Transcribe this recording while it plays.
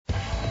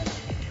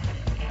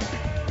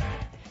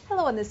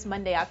Hello on this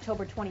Monday,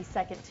 October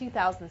 22nd,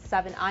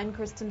 2007. I'm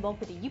Kristin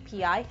Volk with the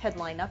UPI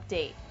Headline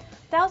Update.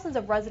 Thousands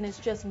of residents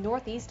just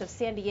northeast of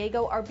San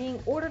Diego are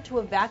being ordered to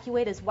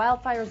evacuate as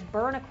wildfires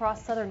burn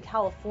across Southern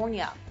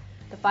California.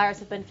 The fires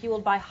have been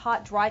fueled by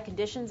hot, dry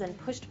conditions and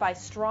pushed by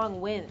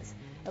strong winds.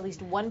 At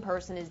least one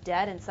person is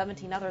dead and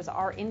 17 others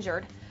are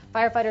injured.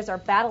 Firefighters are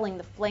battling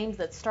the flames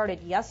that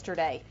started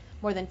yesterday.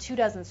 More than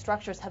 24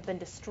 structures have been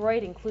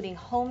destroyed, including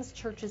homes,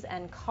 churches,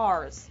 and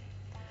cars.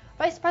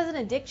 Vice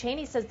President Dick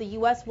Cheney says the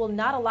U.S. will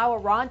not allow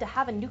Iran to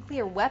have a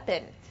nuclear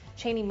weapon.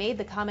 Cheney made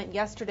the comment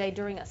yesterday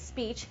during a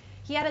speech.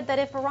 He added that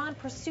if Iran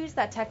pursues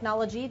that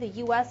technology, the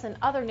U.S. and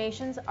other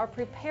nations are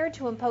prepared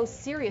to impose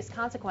serious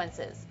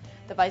consequences.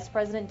 The vice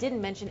president didn't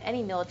mention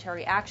any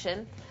military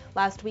action.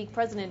 Last week,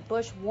 President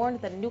Bush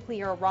warned that a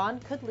nuclear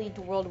Iran could lead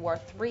to World War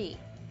III.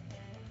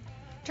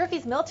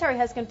 Turkey's military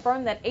has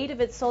confirmed that 8 of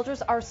its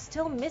soldiers are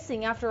still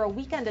missing after a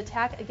weekend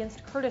attack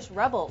against Kurdish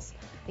rebels.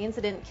 The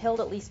incident killed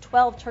at least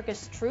 12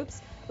 Turkish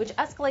troops, which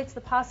escalates the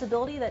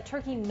possibility that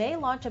Turkey may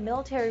launch a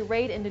military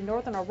raid into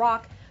northern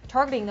Iraq,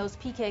 targeting those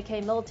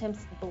PKK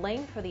militants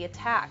blamed for the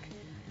attack.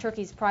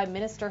 Turkey's prime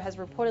minister has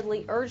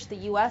reportedly urged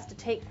the U.S. to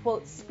take,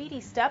 quote,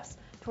 speedy steps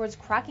towards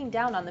cracking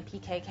down on the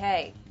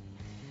PKK.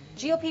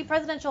 GOP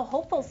presidential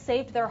hopefuls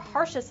saved their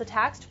harshest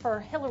attacks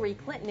for Hillary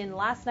Clinton in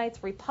last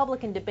night's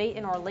Republican debate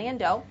in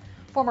Orlando.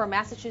 Former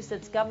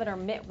Massachusetts Governor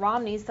Mitt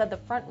Romney said the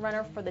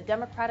frontrunner for the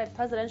Democratic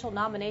presidential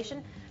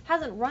nomination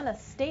hasn't run a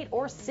state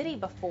or city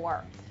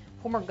before.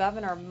 Former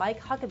Governor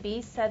Mike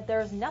Huckabee said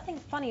there's nothing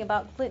funny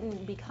about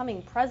Clinton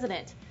becoming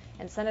president.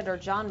 And Senator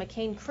John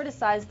McCain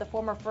criticized the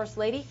former First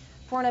Lady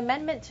for an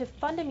amendment to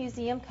fund a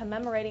museum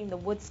commemorating the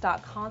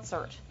Woodstock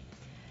concert.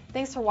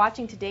 Thanks for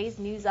watching today's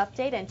news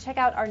update, and check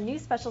out our new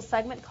special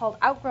segment called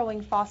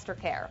Outgrowing Foster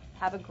Care.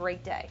 Have a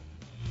great day.